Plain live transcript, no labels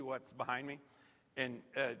what's behind me. And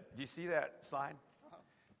do you see that slide?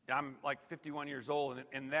 I'm like 51 years old,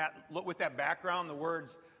 and that look with that background, the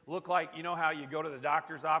words look like, you know how you go to the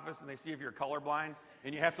doctor's office and they see if you're colorblind,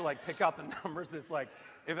 and you have to like pick out the numbers. It's like,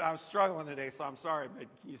 if I'm struggling today, so I'm sorry, but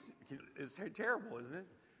it's terrible, isn't it?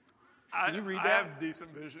 Can you read that? I have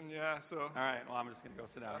decent vision, yeah. So. All right. Well, I'm just going to go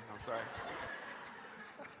sit down. I'm sorry.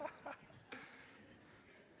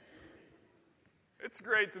 It's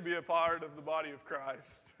great to be a part of the body of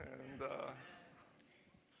Christ, and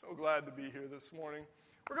so glad to be here this morning.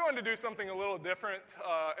 We're going to do something a little different,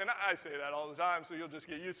 and I say that all the time, so you'll just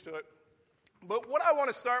get used to it. But what I want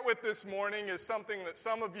to start with this morning is something that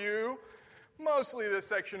some of you, mostly this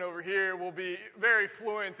section over here, will be very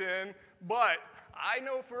fluent in, but I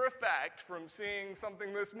know for a fact from seeing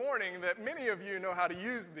something this morning that many of you know how to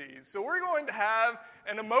use these. So we're going to have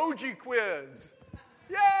an emoji quiz.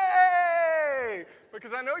 Yay!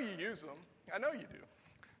 Because I know you use them. I know you do.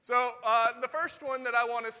 So the first one that I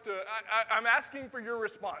want us to, I'm asking for your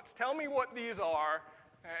response. Tell me what these are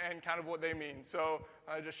and kind of what they mean. So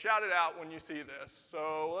just shout it out when you see this.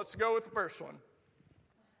 So let's go with the first one.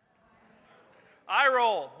 Eye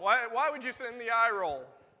roll. Why would you send the eye roll?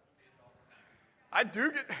 I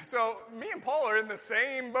do get, so me and Paul are in the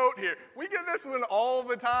same boat here. We get this one all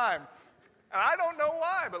the time. And I don't know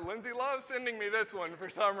why, but Lindsay loves sending me this one for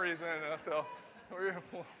some reason. So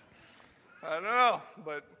I don't know,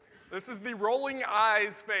 but this is the rolling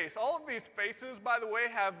eyes face. All of these faces, by the way,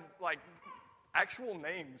 have like actual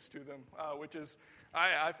names to them, which is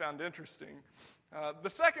I found interesting. The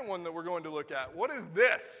second one that we're going to look at, what is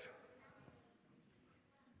this?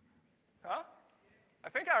 Huh? I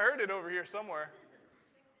think I heard it over here somewhere.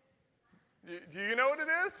 Do you know what it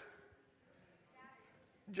is?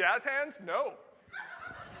 Jazz hands? No.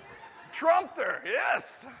 Trumpter,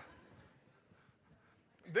 yes.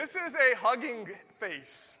 This is a hugging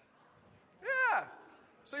face. Yeah.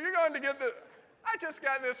 So you're going to get I just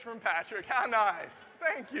got this from Patrick. How nice.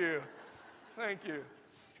 Thank you. Thank you.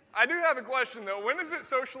 I do have a question, though. When is it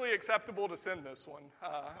socially acceptable to send this one?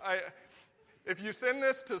 If you send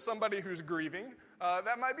this to somebody who's grieving,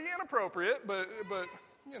 that might be inappropriate, but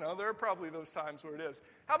you know, there are probably those times where it is.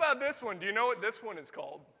 How about this one? Do you know what this one is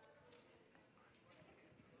called?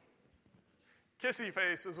 Kissy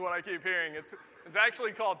face is what I keep hearing. It's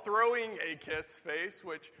actually called throwing a kiss face,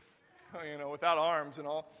 which, you know, without arms and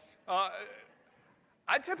all.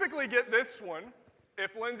 I typically get this one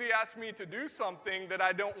if Lindsay asks me to do something that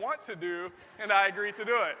I don't want to do, and I agree to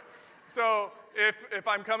do it. So if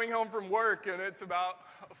I'm coming home from work and it's about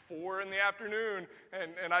 4 in the afternoon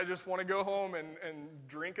and I just want to go home and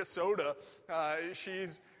drink a soda,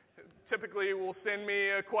 she's typically will send me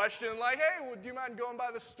a question like, hey, would you mind going by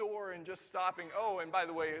the store and just stopping? Oh, and by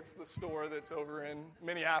the way, it's the store that's over in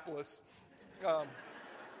Minneapolis. But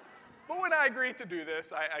when I agree to do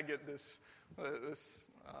this, I get this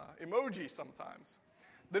emoji sometimes.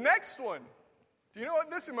 The next one, do you know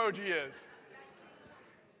what this emoji is?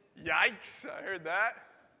 Yikes, I heard that.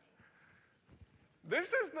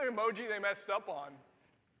 This is the emoji they messed up on.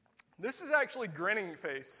 This is actually grinning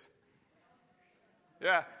face.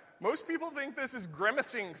 Yeah, most people think this is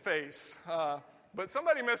grimacing face, but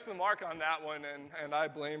somebody missed the mark on that one, and I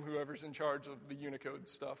blame whoever's in charge of the Unicode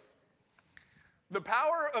stuff. The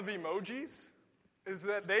power of emojis is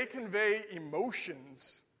that they convey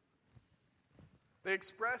emotions. They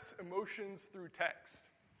express emotions through text.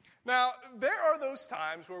 Now, there are those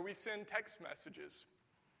times where we send text messages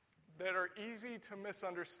that are easy to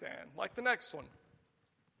misunderstand, like the next one.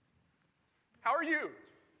 How are you?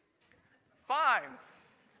 Fine.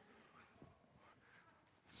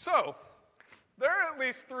 So, there are at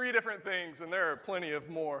least 3 different things, and there are plenty of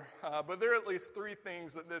more, but there are at least 3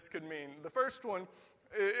 things that this could mean. The first one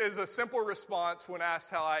is a simple response when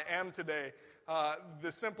asked how I am today.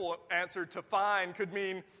 The simple answer to fine could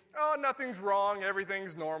mean, oh, nothing's wrong,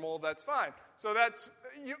 everything's normal, that's fine. So that's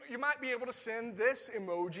you might be able to send this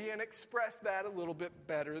emoji and express that a little bit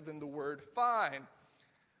better than the word fine.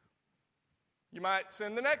 You might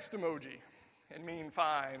send the next emoji and mean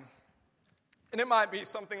fine. And it might be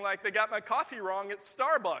something like, they got my coffee wrong at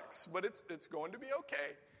Starbucks, but it's going to be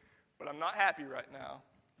okay, but I'm not happy right now.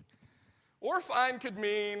 Or fine could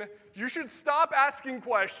mean, you should stop asking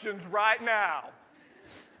questions right now.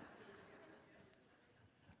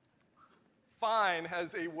 Fine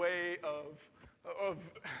has a way of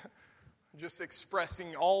just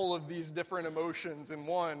expressing all of these different emotions in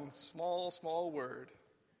one small, small word.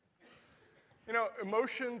 You know,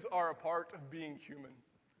 emotions are a part of being human.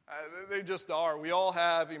 They just are. We all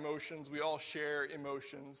have emotions. We all share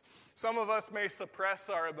emotions. Some of us may suppress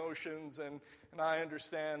our emotions, and I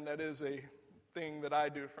understand that is a thing that I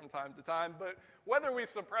do from time to time. But whether we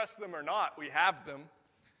suppress them or not, we have them.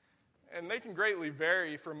 And they can greatly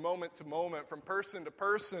vary from moment to moment, from person to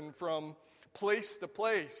person, from place to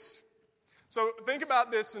place. So think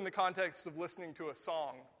about this in the context of listening to a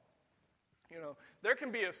song. You know, there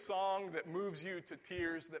can be a song that moves you to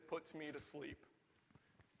tears that puts me to sleep.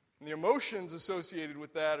 And the emotions associated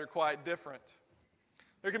with that are quite different.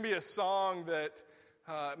 There can be a song that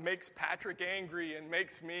makes Patrick angry and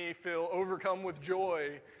makes me feel overcome with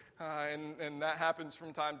joy. And that happens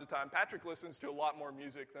from time to time. Patrick listens to a lot more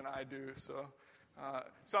music than I do, so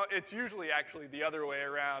it's usually actually the other way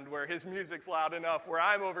around, where his music's loud enough where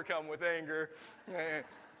I'm overcome with anger,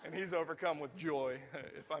 and he's overcome with joy,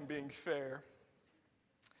 if I'm being fair.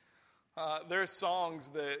 There are songs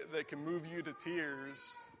that can move you to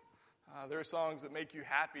tears. There are songs that make you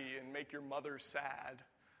happy and make your mother sad.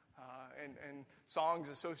 And songs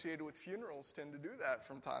associated with funerals tend to do that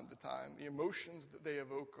from time to time. The emotions that they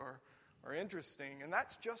evoke are interesting. And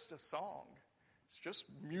that's just a song. It's just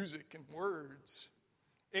music and words.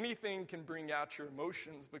 Anything can bring out your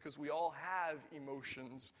emotions because we all have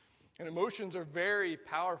emotions. And emotions are very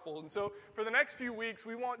powerful. And so for the next few weeks,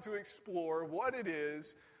 we want to explore what it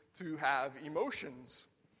is to have emotions.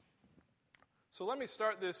 So let me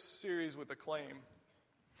start this series with a claim.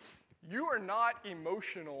 You are not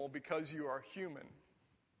emotional because you are human.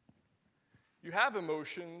 You have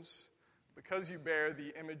emotions because you bear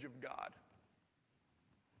the image of God.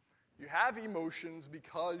 You have emotions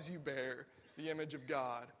because you bear the image of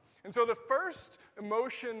God. And so the first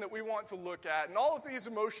emotion that we want to look at, and all of these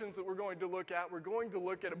emotions that we're going to look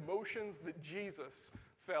at emotions that Jesus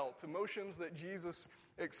felt, emotions that Jesus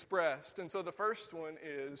expressed. And so the first one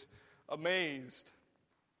is amazed.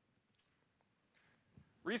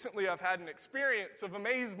 Recently, I've had an experience of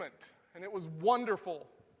amazement, and it was wonderful.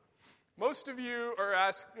 Most of you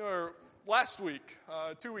last week,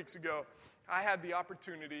 2 weeks ago, I had the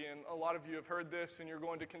opportunity, and a lot of you have heard this, and you're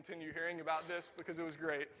going to continue hearing about this because it was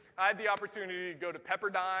great. I had the opportunity to go to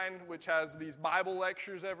Pepperdine, which has these Bible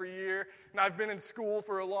lectures every year, and I've been in school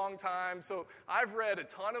for a long time, so I've read a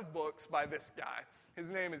ton of books by this guy.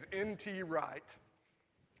 His name is N.T. Wright.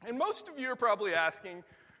 And most of you are probably asking,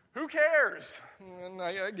 who cares? And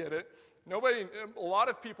I get it. A lot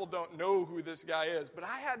of people don't know who this guy is, but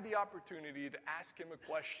I had the opportunity to ask him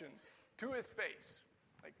a question to his face.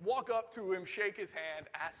 Like, walk up to him, shake his hand,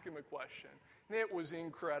 ask him a question. And it was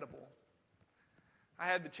incredible. I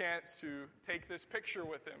had the chance to take this picture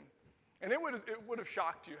with him. And it would have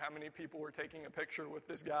shocked you how many people were taking a picture with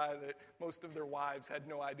this guy that most of their wives had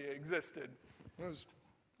no idea existed. It was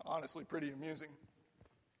honestly pretty amusing.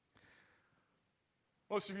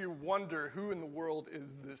 Most of you wonder, who in the world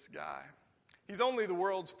is this guy? He's only the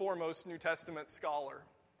world's foremost New Testament scholar.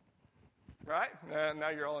 Right? Now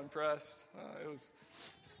you're all impressed.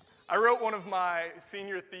 I wrote one of my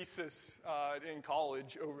senior thesis in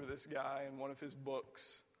college over this guy in one of his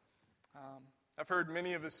books. I've heard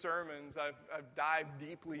many of his sermons. I've dived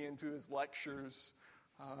deeply into his lectures,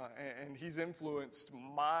 and he's influenced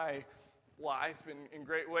my life in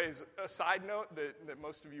great ways. A side note that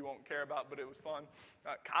most of you won't care about, but it was fun.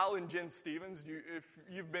 Kyle and Jen Stevens, if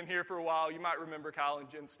you've been here for a while, you might remember Kyle and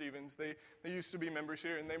Jen Stevens. They used to be members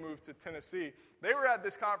here, and they moved to Tennessee. They were at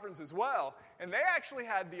this conference as well, and they actually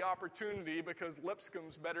had the opportunity, because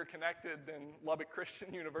Lipscomb's better connected than Lubbock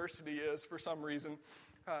Christian University is for some reason.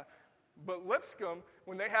 But Lipscomb,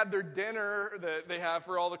 when they had their dinner that they have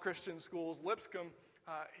for all the Christian schools, Lipscomb,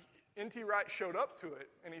 N.T. Wright showed up to it,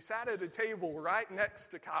 and he sat at a table right next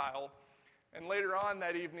to Kyle. And later on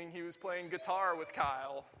that evening, he was playing guitar with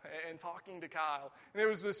Kyle and talking to Kyle. And it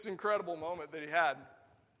was this incredible moment that he had.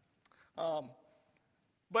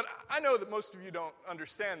 But I know that most of you don't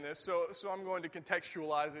understand this, so I'm going to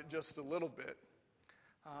contextualize it just a little bit.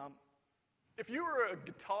 If you were a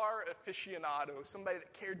guitar aficionado, somebody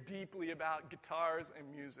that cared deeply about guitars and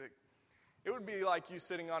music, it would be like you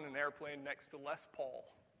sitting on an airplane next to Les Paul.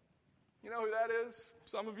 You know who that is?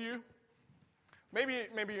 Some of you? Maybe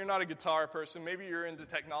you're not a guitar person. Maybe you're into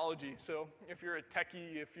technology. So if you're a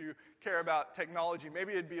techie, if you care about technology,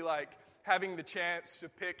 maybe it'd be like having the chance to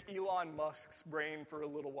pick Elon Musk's brain for a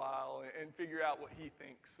little while and figure out what he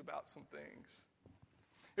thinks about some things.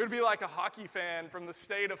 It would be like a hockey fan from the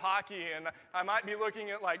state of hockey, and I might be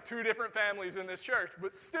looking at like 2 different families in this church,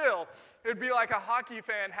 but still, it would be like a hockey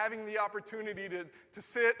fan having the opportunity to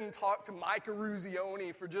sit and talk to Mike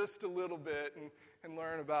Eruzione for just a little bit and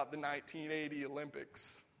learn about the 1980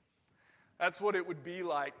 Olympics. That's what it would be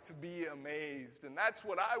like to be amazed, and that's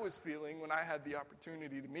what I was feeling when I had the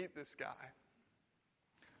opportunity to meet this guy.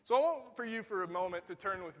 So I want for you for a moment to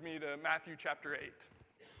turn with me to Matthew chapter 8.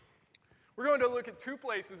 We're going to look at two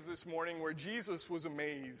places this morning where Jesus was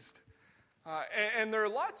amazed. And there are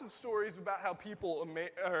lots of stories about how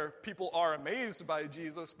people are amazed by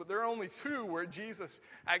Jesus, but there are only two where Jesus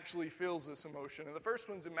actually feels this emotion. And the first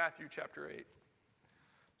one's in Matthew chapter 8.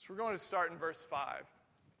 So we're going to start in verse 5.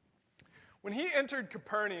 When he entered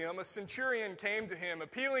Capernaum, a centurion came to him,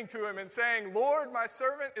 appealing to him and saying, "Lord, my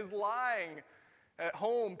servant is lying at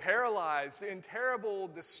home, paralyzed, in terrible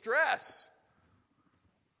distress."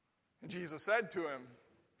 And Jesus said to him,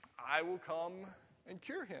 "I will come and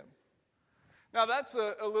cure him." Now that's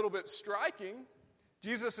a little bit striking.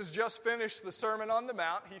 Jesus has just finished the Sermon on the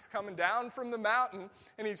Mount. He's coming down from the mountain,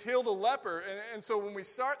 and he's healed a leper. And so when we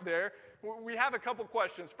start there, we have a couple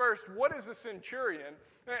questions. First, what is a centurion?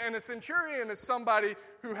 And a centurion is somebody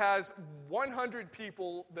who has 100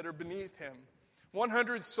 people that are beneath him,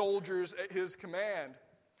 100 soldiers at his command.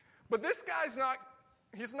 But this guy's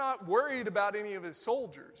he's not worried about any of his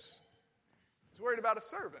soldiers. He's worried about a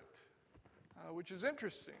servant, which is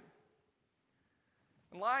interesting.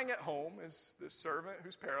 And lying at home is this servant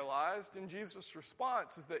who's paralyzed, and Jesus'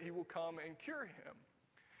 response is that he will come and cure him.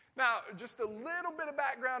 Now, just a little bit of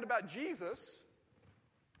background about Jesus.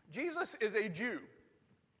 Jesus is a Jew.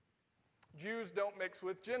 Jews don't mix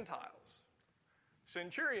with Gentiles.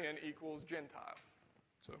 Centurion equals Gentile.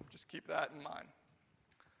 So just keep that in mind.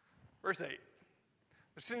 Verse 8.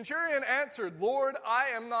 The centurion answered, "Lord, I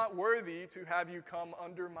am not worthy to have you come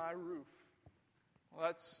under my roof." Well,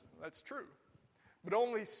 that's true. "But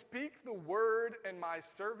only speak the word, and my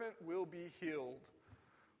servant will be healed.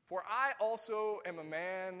 For I also am a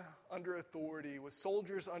man under authority, with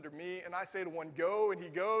soldiers under me, and I say to one, 'Go,' and he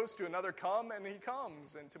goes, to another, 'Come,' and he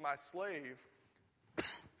comes, and to my slave,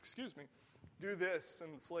 'Do this,'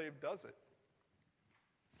 and the slave does it."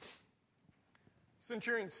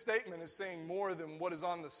 Centurion's statement is saying more than what is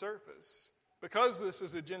on the surface. Because this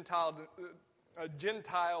is a Gentile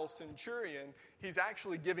centurion, he's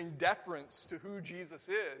actually giving deference to who Jesus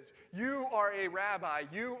is. "You are a rabbi.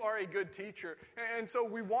 You are a good teacher. And so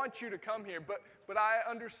we want you to come here. But I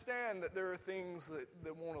understand that there are things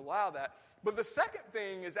that won't allow that." But the second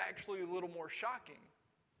thing is actually a little more shocking.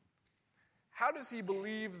 How does he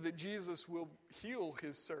believe that Jesus will heal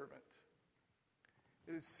his servant?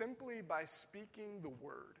 It is simply by speaking the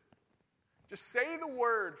word. Just say the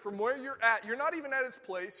word from where you're at. You're not even at his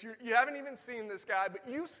place. You haven't even seen this guy, but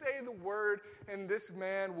you say the word and this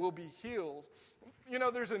man will be healed. You know,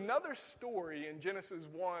 there's another story in Genesis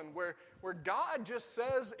 1 where God just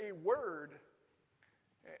says a word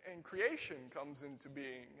and creation comes into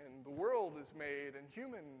being, and the world is made, and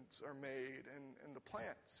humans are made, and the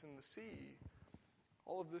plants and the sea.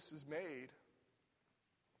 All of this is made.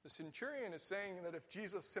 The centurion is saying that if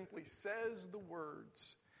Jesus simply says the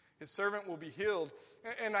words, his servant will be healed.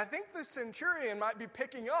 And I think the centurion might be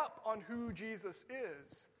picking up on who Jesus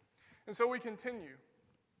is. And so we continue.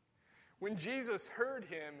 When Jesus heard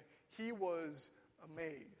him, he was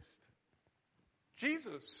amazed.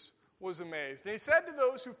 Jesus was amazed. And he said to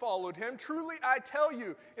those who followed him, "Truly I tell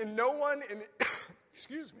you, in no one in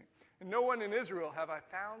Israel have I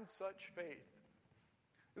found such faith."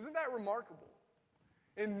 Isn't that remarkable?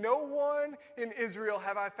 In no one in Israel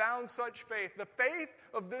have I found such faith. The faith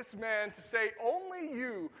of this man to say, "Only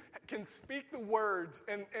you can speak the words,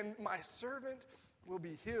 and my servant will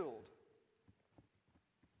be healed."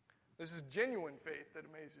 This is genuine faith that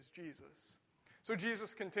amazes Jesus. So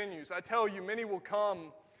Jesus continues, "I tell you, many will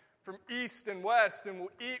come from east and west and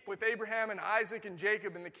will eat with Abraham and Isaac and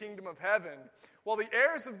Jacob in the kingdom of heaven, while the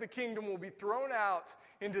heirs of the kingdom will be thrown out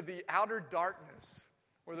into the outer darkness,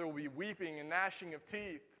 where there will be weeping and gnashing of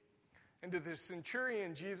teeth." And to the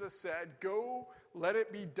centurion, Jesus said, "Go, let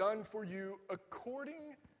it be done for you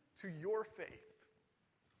according to your faith."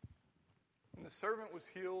 And the servant was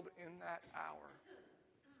healed in that hour.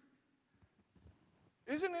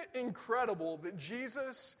 Isn't it incredible that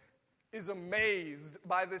Jesus is amazed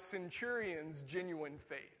by the centurion's genuine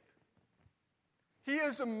faith? He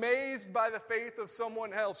is amazed by the faith of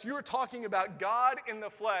someone else. You are talking about God in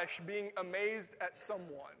the flesh being amazed at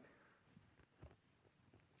someone.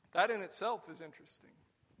 That in itself is interesting.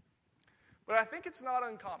 But I think it's not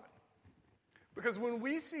uncommon. Because when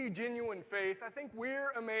we see genuine faith, I think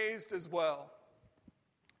we're amazed as well.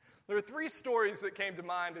 There are three stories that came to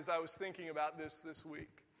mind as I was thinking about this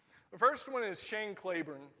week. The first one is Shane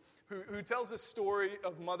Claiborne, who tells a story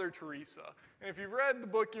of Mother Teresa. And if you've read the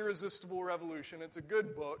book Irresistible Revolution, it's a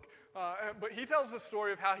good book. But he tells the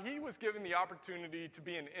story of how he was given the opportunity to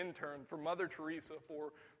be an intern for Mother Teresa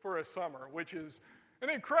for a summer, which is an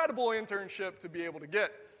incredible internship to be able to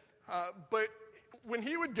get. But when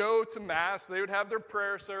he would go to Mass, they would have their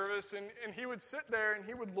prayer service, and he would sit there and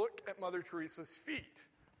he would look at Mother Teresa's feet,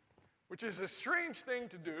 which is a strange thing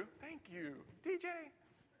to do. Thank you, DJ.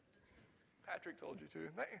 Patrick told you to.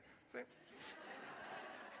 See?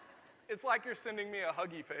 It's like you're sending me a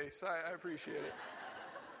huggy face. I appreciate it.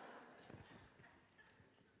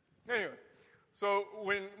 Anyway, so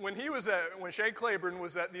when Shea Claiborne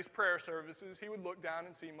was at these prayer services, he would look down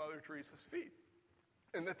and see Mother Teresa's feet.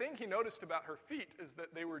 And the thing he noticed about her feet is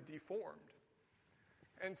that they were deformed.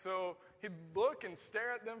 And so he'd look and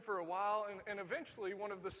stare at them for a while, and eventually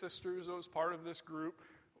one of the sisters that was part of this group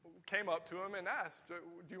came up to him and asked, "Do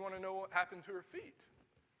you want to know what happened to her feet?"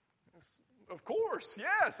 Of course,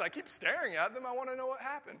 yes. I keep staring at them. I want to know what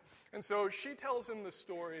happened. And so she tells him the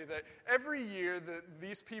story that every year that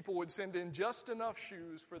these people would send in just enough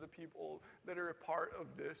shoes for the people that are a part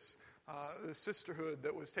of this sisterhood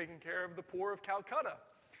that was taking care of the poor of Calcutta.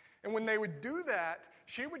 And when they would do that,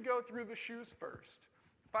 she would go through the shoes first,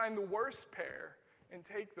 find the worst pair, and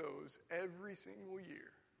take those every single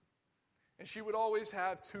year. And she would always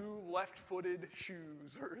have 2 left-footed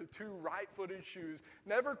shoes or 2 right-footed shoes,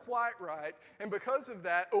 never quite right. And because of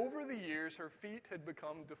that, over the years, her feet had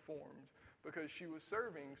become deformed because she was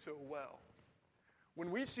serving so well. When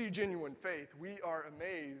we see genuine faith, we are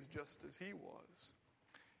amazed just as he was.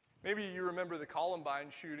 Maybe you remember the Columbine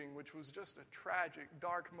shooting, which was just a tragic,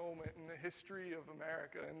 dark moment in the history of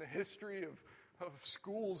America, in the history of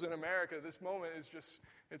schools in America. This moment is just,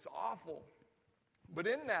 it's awful. But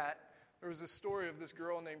in that, there was a story of this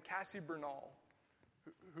girl named Cassie Bernal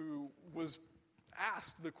who was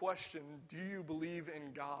asked the question, "Do you believe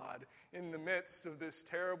in God?" in the midst of this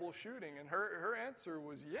terrible shooting. And her answer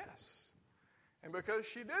was yes. And because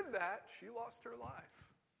she did that, she lost her life.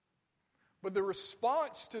 But the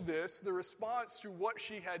response to this, the response to what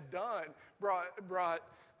she had done, brought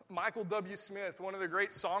Michael W. Smith, one of the great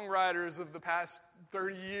songwriters of the past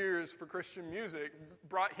 30 years for Christian music,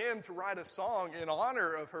 brought him to write a song in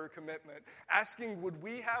honor of her commitment, asking, would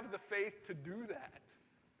we have the faith to do that?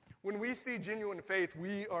 When we see genuine faith,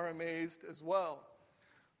 we are amazed as well.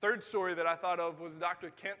 Third story that I thought of was Dr.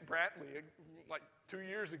 Kent Brantley, like 2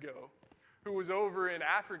 years ago, who was over in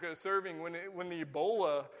Africa serving when the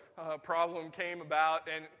Ebola problem came about.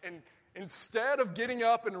 And instead of getting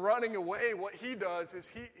up and running away, what he does is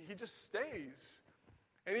he just stays.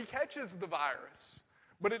 And he catches the virus.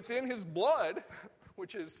 But it's in his blood,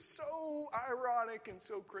 which is so ironic and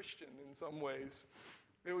so Christian in some ways.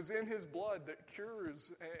 It was in his blood that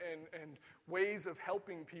cures and ways of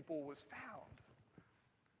helping people was found.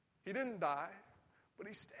 He didn't die, but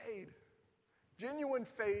he stayed. Genuine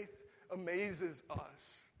faith amazes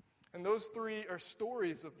us. And those 3 are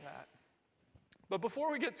stories of that. But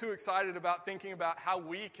before we get too excited about thinking about how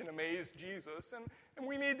we can amaze Jesus, and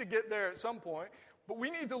we need to get there at some point, but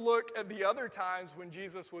we need to look at the other times when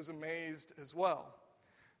Jesus was amazed as well.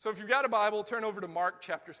 So if you've got a Bible, turn over to Mark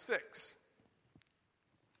chapter 6.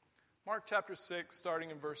 Mark chapter 6,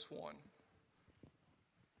 starting in verse 1.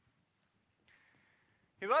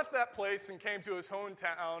 He left that place and came to his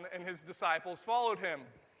hometown, and his disciples followed him.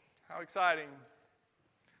 How exciting.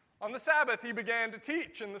 On the Sabbath, he began to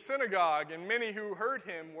teach in the synagogue, and many who heard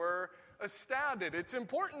him were astounded. It's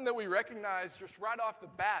important that we recognize just right off the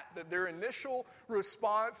bat that their initial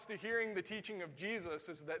response to hearing the teaching of Jesus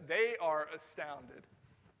is that they are astounded.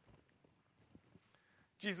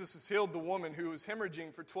 Jesus has healed the woman who was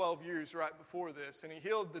hemorrhaging for 12 years right before this, and he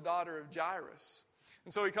healed the daughter of Jairus.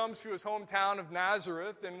 And so he comes to his hometown of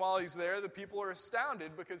Nazareth, and while he's there, the people are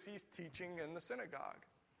astounded because he's teaching in the synagogue.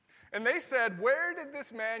 And they said, where did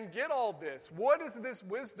this man get all this? What is this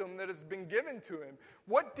wisdom that has been given to him?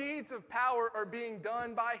 What deeds of power are being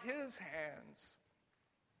done by his hands?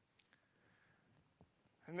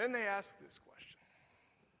 And then they asked this question.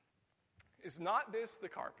 Is not this the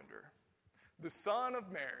carpenter, the son of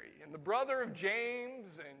Mary, and the brother of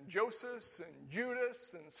James, and Joseph, and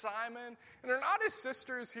Judas, and Simon? And are not his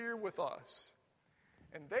sisters here with us?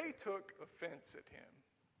 And they took offense at him.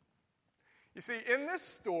 You see, in this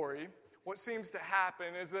story, what seems to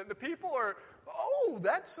happen is that the people are,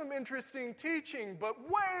 that's some interesting teaching, but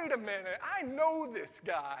wait a minute, I know this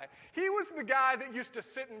guy. He was the guy that used to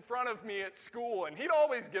sit in front of me at school, and he'd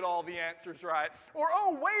always get all the answers right. Or,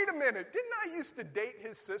 wait a minute, didn't I used to date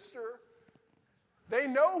his sister? They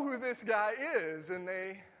know who this guy is, and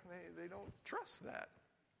they don't trust that.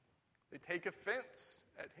 They take offense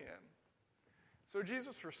at him. So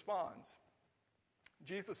Jesus responds.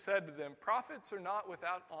 Jesus said to them, prophets are not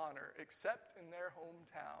without honor except in their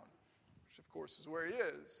hometown, which of course is where he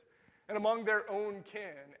is, and among their own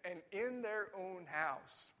kin, and in their own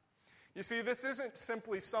house. You see, this isn't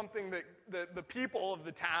simply something that the people of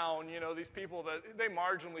the town, these people that they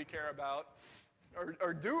marginally care about,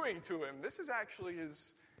 are doing to him. This is actually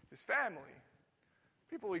his family,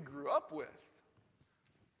 people he grew up with.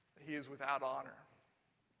 He is without honor.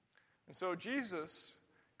 And so Jesus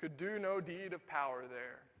could do no deed of power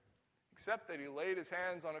there, except that he laid his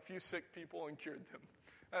hands on a few sick people and cured them.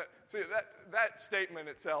 See, that statement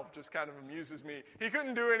itself just kind of amuses me. He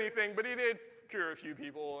couldn't do anything, but he did cure a few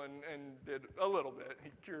people and did a little bit.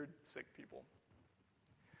 He cured sick people.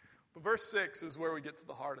 But verse 6 is where we get to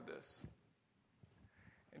the heart of this.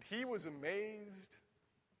 And he was amazed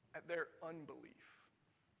at their unbelief.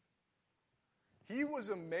 He was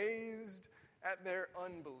amazed at their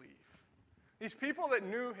unbelief. These people that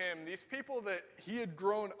knew him, these people that he had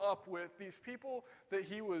grown up with, these people that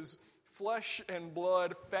he was flesh and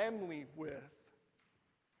blood family with,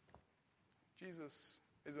 Jesus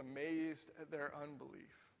is amazed at their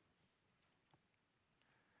unbelief.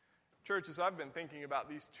 Church, as I've been thinking about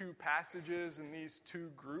these two passages and these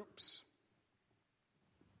two groups,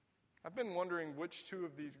 I've been wondering which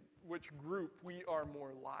group we are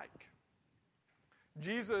more like.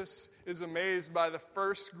 Jesus is amazed by the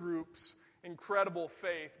first group's incredible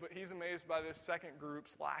faith, but he's amazed by this second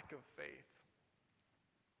group's lack of faith.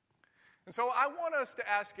 And so I want us to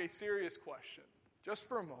ask a serious question, just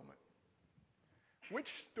for a moment. Which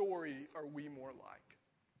story are we more like?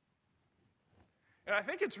 And I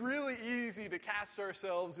think it's really easy to cast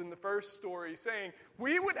ourselves in the first story, saying,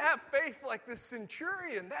 we would have faith like this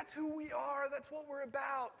centurion. That's who we are. That's what we're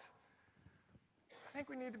about. I think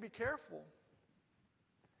we need to be careful.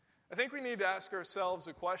 I think we need to ask ourselves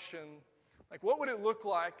a question, like, what would it look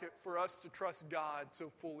like for us to trust God so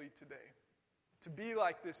fully today? To be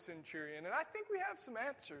like this centurion? And I think we have some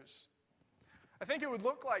answers. I think it would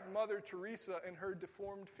look like Mother Teresa and her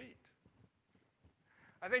deformed feet.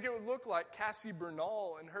 I think it would look like Cassie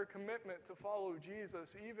Bernal and her commitment to follow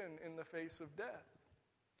Jesus even in the face of death.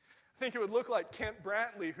 I think it would look like Kent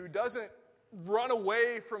Brantley, who doesn't run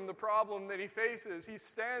away from the problem that he faces. He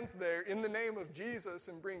stands there in the name of Jesus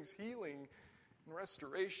and brings healing and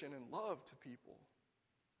restoration and love to people.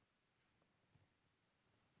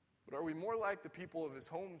 But are we more like the people of his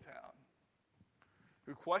hometown,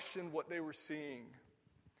 who questioned what they were seeing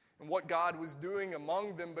and what God was doing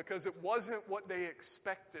among them because it wasn't what they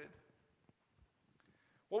expected?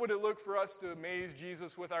 What would it look for us to amaze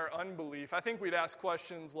Jesus with our unbelief? I think we'd ask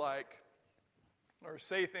questions like, or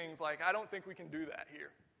say things like, I don't think we can do that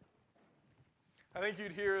here. I think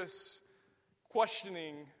you'd hear us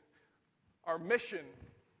questioning our mission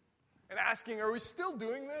and asking, are we still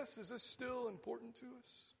doing this? Is this still important to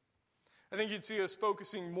us? I think you'd see us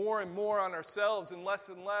focusing more and more on ourselves and less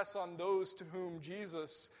on those to whom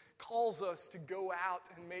Jesus calls us to go out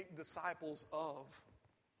and make disciples of.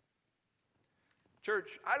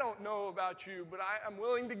 Church, I don't know about you, but I'm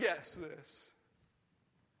willing to guess this.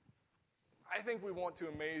 I think we want to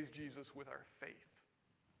amaze Jesus with our faith,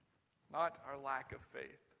 not our lack of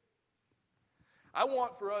faith. I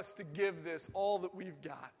want for us to give this all that we've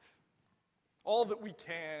got, all that we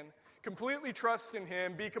can, completely trust in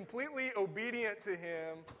him, be completely obedient to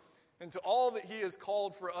him, and to all that he has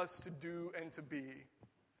called for us to do and to be.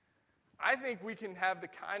 I think we can have the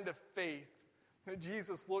kind of faith that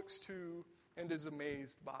Jesus looks to and is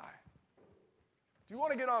amazed by. Do you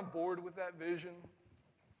want to get on board with that vision?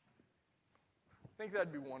 I think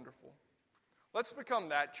that'd be wonderful. Let's become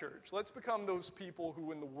that church. Let's become those people who,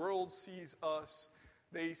 when the world sees us,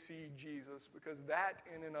 they see Jesus, because that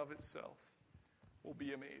in and of itself will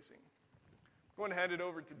be amazing. I'm going to hand it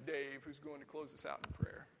over to Dave, who's going to close us out in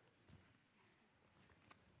prayer.